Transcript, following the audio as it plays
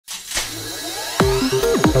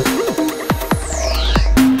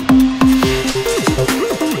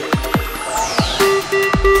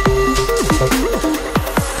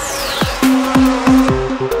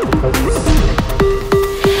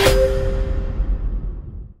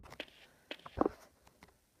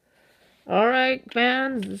Alright,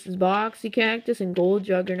 fans, this is Boxy Cactus and Gold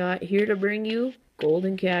Juggernaut here to bring you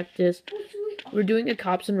Golden Cactus. We're doing a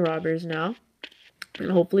cops and robbers now.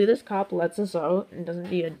 And hopefully this cop lets us out and doesn't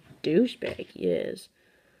be a douchebag. He is.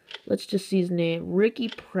 Let's just see his name. Ricky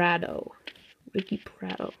Prado. Ricky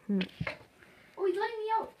Prado. Oh, he's letting me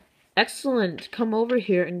out. Excellent. Come over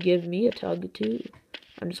here and give me a tug too.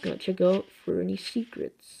 I'm just gonna check out for any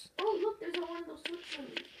secrets. Oh, look, there's one of those switch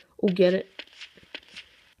rooms. Oh, get it.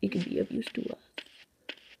 It could be of use to us.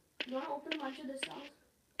 You want to open a bunch of the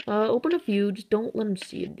cells? Open a few. Just don't let him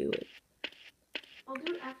see you do it. I'll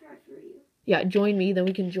do it after I free you. Yeah, join me. Then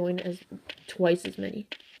we can join as twice as many.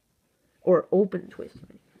 Or open twice as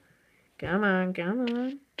many. Come on, come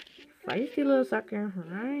on. Feisty little sucker.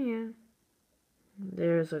 Where are you?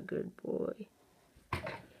 There's a good boy.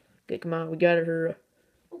 Okay, come on. We gotta hurry.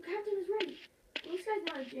 Oh, Captain is ready. Well, this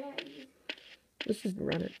guy's not a jag. Let's just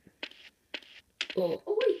run it. Oh.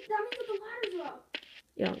 Oh, wait. That means that the ladders are up.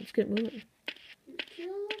 Yeah, let's get moving.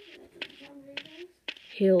 Kill.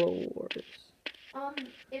 Halo Wars.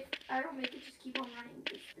 If I don't make it, just keep on running.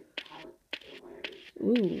 Just the pilot or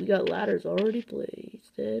whatever. Ooh, we got ladders already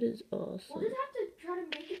placed. That is awesome. We'll just have to try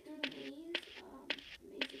to make it through the maze.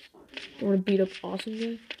 Maze is fucking You want to beat up Awesome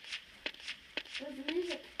Guy? Where's the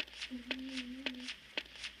music?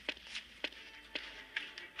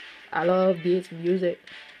 I love this music.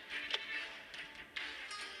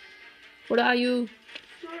 What are you?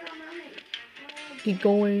 Start on running. Keep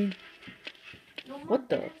going. No more What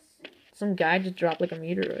the? dancing. Some guy just dropped like a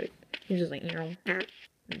meteorite. He's just like, and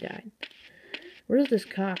died. Where's this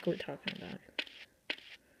cock we're talking about?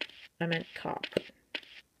 I meant cop.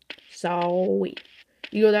 So,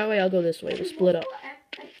 you go that way, I'll go this way. We'll split up.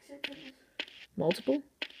 Multiple?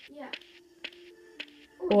 Yeah.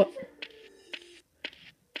 What? Is it?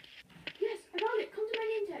 Yes, I found it. Come to my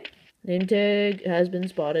name tag. Name tag has been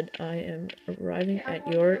spotted. I am arriving at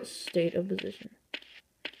your state of position.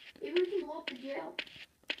 Maybe we can blow up the jail.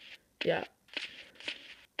 Yeah.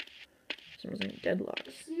 Someone's in deadlock.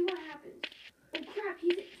 Let's see what happens. Oh crap,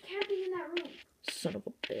 he's camping in that room. Son of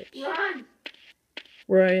a bitch. Run!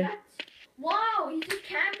 Where are you? Wow, he's just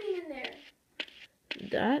camping in there.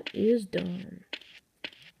 That is done.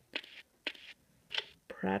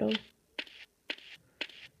 Prado.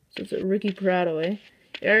 So it's a Ricky Prado, eh?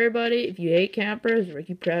 Everybody, if you hate campers,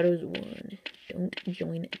 Ricky Prado's one. Don't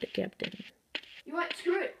join the captain. You know what?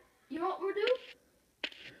 Screw it. You know what we'll do?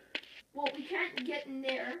 Well, we can't get in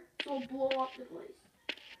there, so we'll blow up the place.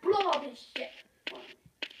 Blow up his shit.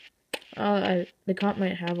 The cop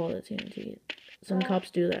might have all the TNT. Some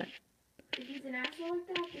cops do that. If he's an asshole like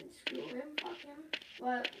that, then screw him, fuck him.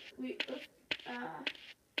 But let's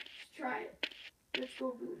try it. Let's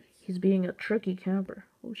go boots. He's being a tricky camper.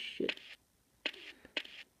 Oh shit.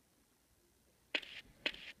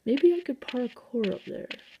 Maybe I could parkour up there.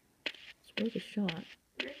 It's worth a shot.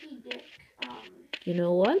 Ricky Dick, You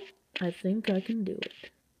know what? I think I can do it.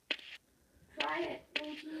 try it.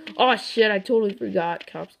 Oh shit, I totally forgot.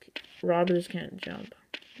 Robbers can't jump.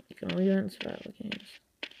 You can only do that in survival games.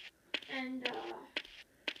 And,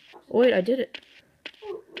 Oh wait, I did it.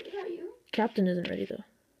 oh, is that you? Captain isn't ready though.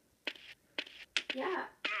 Yeah.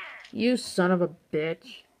 You son of a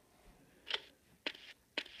bitch.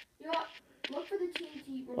 You know what? Look for the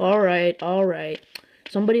TNT. Alright.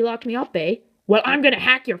 Somebody lock me up, eh? Well, I'm gonna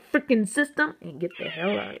hack your freaking system and get the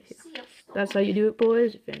hell out of here. That's how you do it,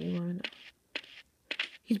 boys, if any wanna know.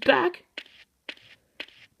 He's back?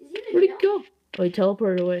 Where'd he go? Oh, he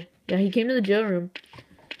teleported away. Yeah, he came to the jail room.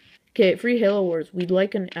 Okay, free Halo Wars. We'd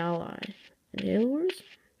like an ally. An Halo Wars?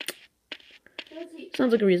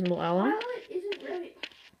 Sounds like a reasonable ally. Pilot isn't ready.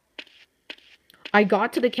 I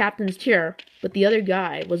got to the captain's chair, but the other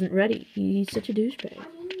guy wasn't ready. He's such a douchebag.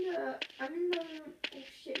 I'm in the, oh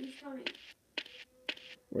shit, he's coming.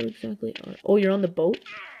 Where exactly are... Oh, you're on the boat?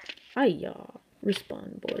 Hiya.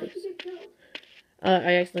 Respawn, Where boys. did he get killed?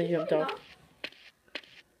 I accidentally jumped off.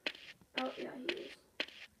 Oh, yeah, he is.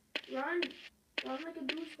 Run. Run like a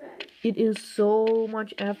douchebag. It is so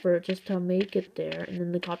much effort just to make it there, and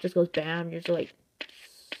then the cop just goes bam, and you're just like,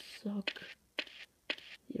 suck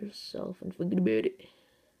yourself and forget about it.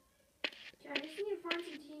 Yeah, I just need to find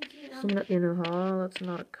some TNT. Someone in the hall, that's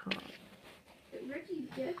not a cop. Ricky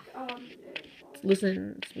Dick,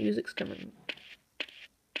 Listen, this music's coming.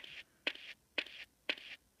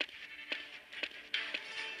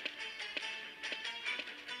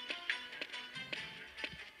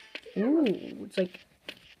 Ooh, it's like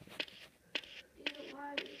These are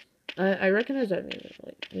ladders. I recognize that name.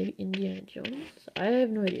 Like maybe Indiana Jones. I have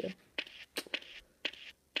no idea.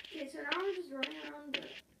 Okay, so now we're just running around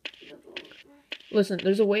the boat. Listen,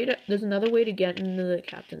 there's another way to get into the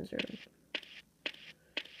captain's room.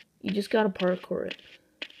 You just gotta parkour it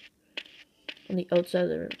on the outside of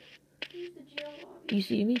the room. Here's the jail lobby. Do you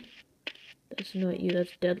see me? That's not you.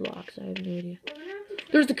 That's Deadlocks. I have no idea. We're gonna have to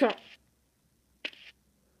There's the cop.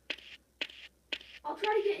 I'll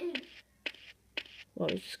try to get in. Well,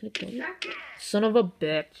 he's just gonna kill me. Distracted. Son of a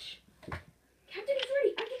bitch. Captain is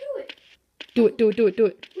ready. I can do it. Do it, do it, do it, do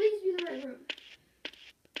it. Please be the right room.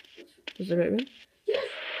 Is the right room? Yes.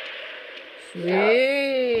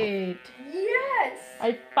 Sweet. Yes.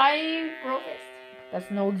 High five. Bro fist.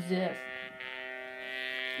 That's no exist.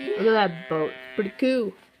 Yeah. Look at that boat. It's pretty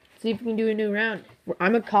cool. See if we can do a new round.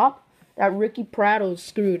 I'm a cop. That Ricky Prado's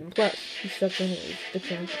screwed. And plus, he sucks anyways.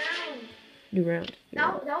 New round.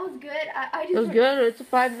 That was good. I just. That was good. It's a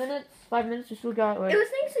 5 minutes. 5 minutes. We still got like. It was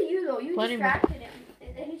thanks to you though. You Plenty more. distracted him,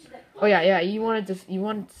 and then he just like. Oh yeah. You wanted to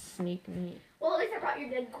sneak me. Well, at least I brought your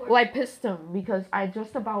dead corpse. Well, I pissed him because I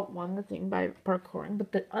just about won the thing by parkouring,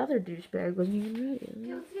 but the other douchebag wasn't even ready.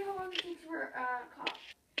 Okay, let's see how long it takes for cop.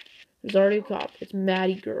 There's already a cop. It's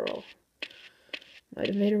Maddie Girl. Might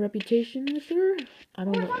have made a reputation with her. I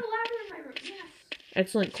don't I know. found a ladder in my room. Yes.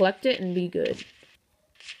 Excellent. Collect it and be good.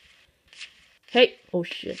 Hey! Oh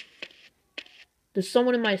shit. There's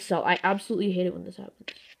someone in my cell. I absolutely hate it when this happens.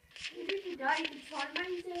 Maybe if you die, you can spawn by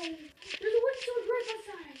and say, there's a wooden sword right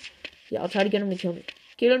outside. Yeah, I'll try to get him to kill me.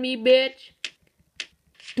 Kill me, bitch!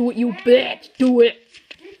 Do it, you bitch! Do it!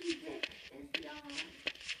 Dicky Dick is beyond.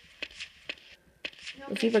 No,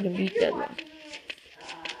 Let's see if I can beat if you're that one. watching this,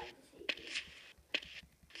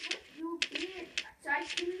 I just hate you. What you did? So I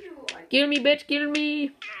killed you. Kill me, bitch! Kill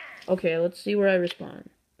me! Okay, let's see where I respawn.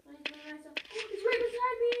 It's right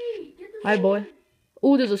beside me. Get the Hi, sword. boy.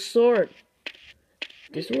 Ooh, there's a sword.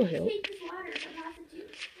 This will help. Take this ladder if I pass it to you.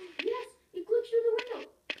 Yes, it glitched through the window.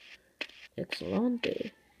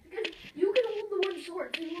 Excellente. Because you can hold the wooden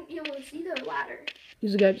sword, so you won't be able to see the ladder.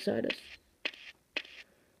 Who's the guy beside us?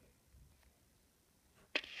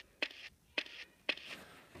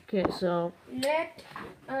 Okay, so Let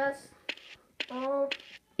us go.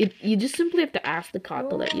 you just simply have to ask the cop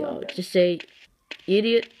to let you out. Just say,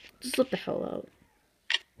 idiot, just let the hell out.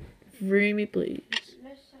 Free me, please.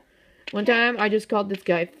 One time, I just called this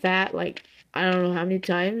guy fat, like, I don't know how many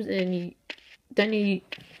times, and he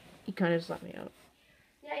kind of just let me out.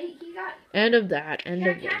 Yeah, he got. End of that. End Yeah,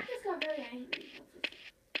 of that. Cactus got very angry.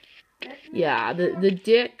 Yeah, the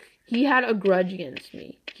dick, he had a grudge against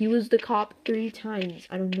me. He was the cop 3 times.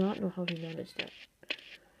 I do not know how he managed that.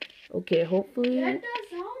 Okay, hopefully. Get the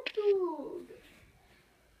sound food.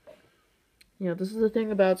 You know, this is the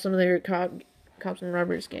thing about some of their cops and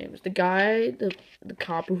robbers games. The guy, the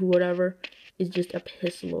cop or whatever, is just a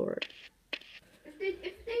piss lord.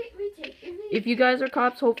 If you guys are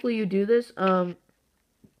cops, hopefully you do this.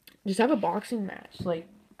 Just have a boxing match. Like,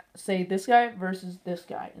 say this guy versus this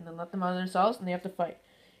guy, and then let them out of their cells, and they have to fight.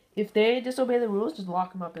 If they disobey the rules, just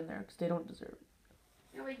lock them up in there, because they don't deserve it.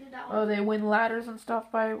 Yeah, we did that one. Oh, they win ladders and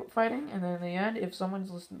stuff by fighting, and then in the end, if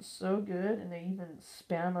someone's listening so good, and they even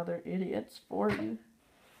spam other idiots for you,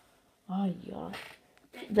 oh yeah,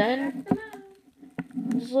 then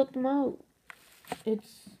just let them out. You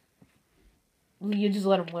just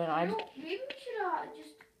let them win. Maybe we should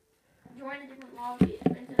just join a different lobby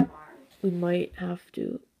instead of ours. We might have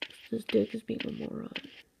to. This dick is being a moron.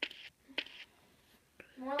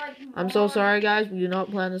 More like I'm so sorry, guys. We did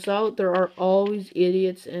not plan this out. There are always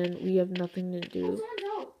idiots, and we have nothing to Oh, do. someone's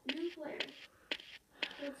out. New player.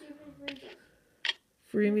 Let's see if he frees us.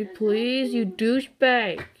 Free me, please, you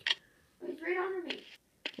douchebag. Oh, he's right under me.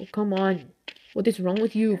 Oh, come on. What is wrong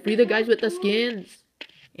with you? Free the guys with the skins.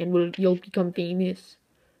 And you'll become famous.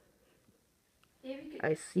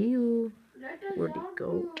 I see you. Where'd he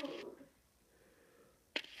go?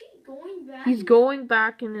 Is he going back? He's going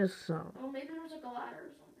back in his cell. Oh, maybe there's like a ladder or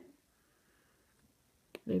something.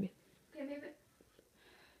 Maybe. Okay, maybe.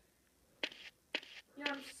 Yeah,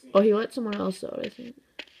 I'm sick. Oh, he let someone else out, I think.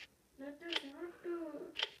 That does not good.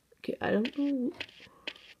 Okay, I don't know.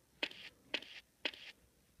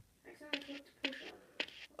 Next time I click to push up.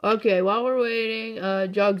 Okay, while we're waiting,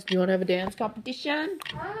 Jugs, do you want to have a dance competition?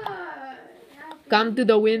 Come to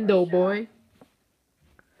the window, boy.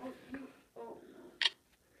 Oh, no.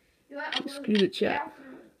 You know what? I'm Screw the chat.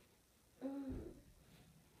 bathroom.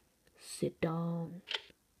 Sit down.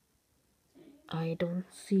 I don't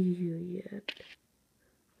see you yet.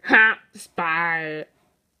 Ha! Spy!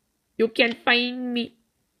 You can't find me.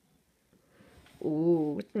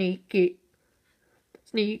 Ooh, sneaky.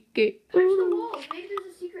 Sneaky. Search the walls. Maybe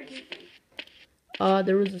there's a secret anything.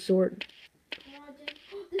 There was a sword. Oh,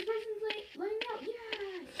 this person's laying out.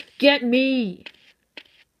 Yes. Get me!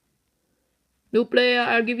 New player,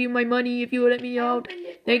 I'll give you my money if you let me out.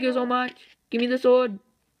 Thank you so much. Give me the sword.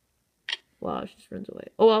 Wow, she just runs away.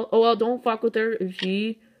 Oh well, don't fuck with her if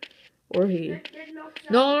she or he.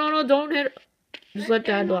 No, don't hit her. Just let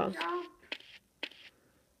Dad lost.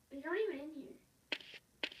 He's not even in here.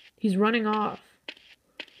 He's running off.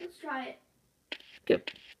 Let's try it. Okay.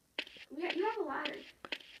 You have a ladder.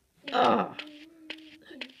 Ah.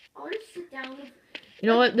 I'll just sit down. You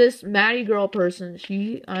know what? This Maddie girl person,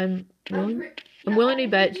 I'm willing to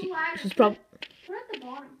bet she's probably. Put at the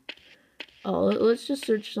bottom. Oh, let's just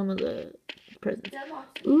search some of the presents.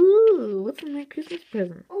 Deadlock's. Ooh, what's in my Christmas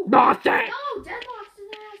present? Oh, Nothing! No, Deadlock's an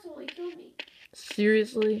asshole. He killed me.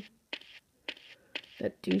 Seriously?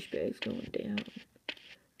 That douchebag's going down.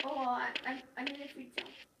 Oh, I need a free jump.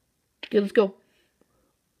 Okay, let's go.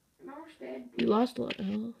 My horse bad. You lost a lot of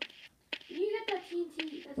health. You get that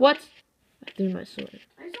TNT. What? I threw my sword.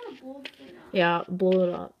 I just want to blow this thing up. Yeah, blow it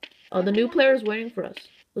up. Oh, the new player is waiting for us.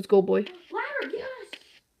 Let's go, boy. Ladder, yes!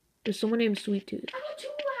 There's someone named Sweet Tooth. I got 2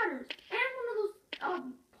 ladders and one of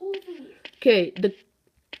those pole thingies. Okay, the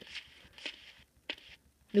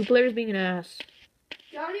new player's being an ass.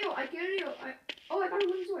 I get you. I got a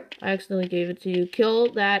wooden sword. I accidentally gave it to you.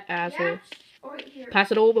 Kill that asshole. Yes. Oh, wait, here.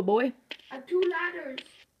 Pass it over, boy. I have 2 ladders.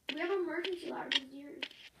 We have an emergency ladder. It's yours.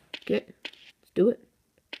 Okay, let's do it.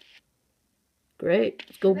 Great,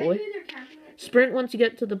 let's go, boy. Sprint once you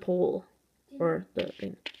get to the pole or the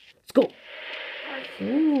thing. Let's go.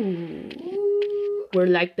 Ooh, we're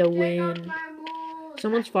like the wind.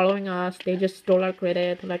 Someone's following us. They just stole our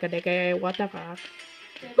credit like a decade. What the fuck?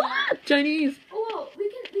 Ah, Chinese. Oh, well, we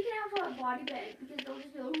can have a body bag because they'll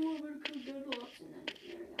just be like, oh, we're gonna kill Deadlocks, and then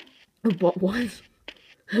there we go. But what?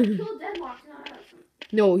 Kill Deadlocks, not us.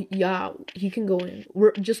 No, yeah, he can go in.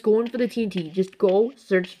 We're just going for the TNT. Just go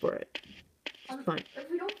search for it. It's fine. If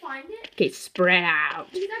we don't find it, okay, spread out.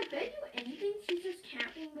 Because I bet you anything, she's just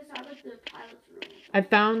camping beside like the pilot's room. I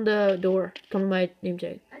found the door. Come on my name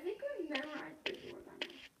tag. I think we memorized the door by now.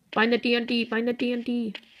 Find the TNT. Find the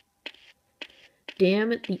TNT.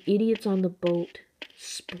 Damn it, the idiot's on the boat.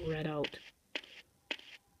 Spread out.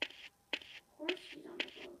 Of course she's on the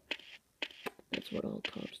boat. That's what all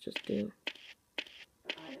cops just do.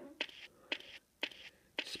 But I don't.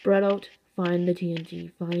 Spread out. Find the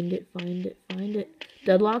TNT. Find it, find it, find it.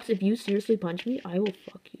 Deadlocks, if you seriously punch me, I will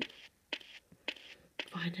fuck you.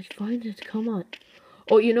 Find it, come on.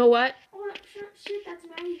 Oh, you know what? Oh, shit, that's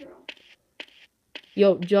Maddie girl.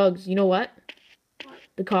 Yo, Jugs, you know what? What?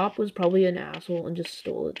 The cop was probably an asshole and just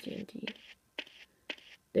stole the TNT.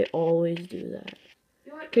 They always do that.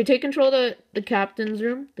 You know what? Okay, take control of the captain's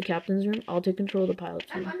room. The captain's room. I'll take control of the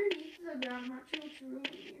pilot's room. I'm underneath the ground. I'm not sure which room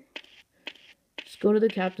in here. Just go to the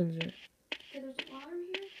captain's room. Okay, there's a ladder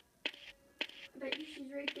here. I bet you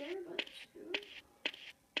she's right there, but screw it.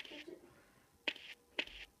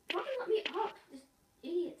 Fucking let me up. This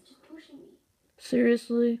idiot's just pushing me.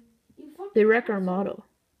 Seriously? They wreck our motto.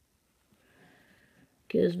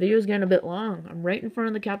 Okay, this video's getting a bit long. I'm right in front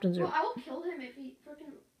of the captain's room. Well, I will kill him if he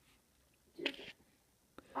freaking does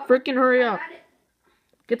it. Freaking hurry up.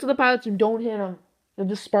 Get to the pilot's room. Don't hit him. You'll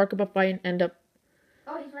just spark up a fight and end up.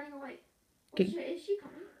 Oh, he's running away. Okay. Oh, shit, is she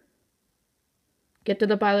coming? Get to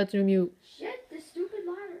the pilot's room, you. Shit, this stupid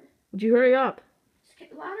ladder. Would you hurry up? This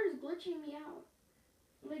ladder's glitching me out.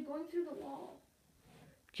 I'm like going through the wall.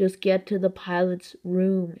 Just get to the pilot's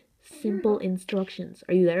room. Simple instructions.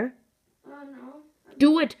 Are you there? No.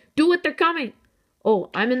 Do it! Do it! They're coming!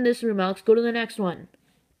 Oh, I'm in this room, Alex. Go to the next one.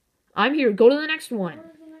 I'm here. Go to the next one.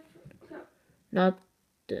 Where's the next one? Okay. Not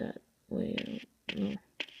that way. No.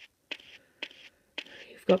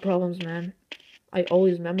 You've got problems, man. I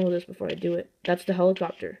always memo this before I do it. That's the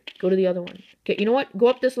helicopter. Go to the other one. Okay, you know what? Go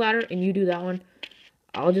up this ladder and you do that one.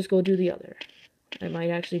 I'll just go do the other. I might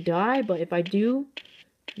actually die, but if I do,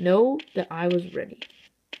 know that I was ready.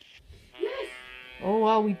 Yes. Oh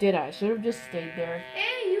well, we did. I should have just stayed there.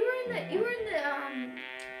 Hey, you were in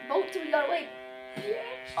the boat till we got away.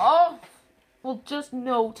 Oh, well, just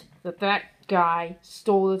note that guy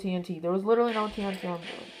stole the TNT. There was literally no TNT on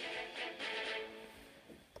board.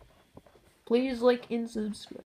 Please like and subscribe.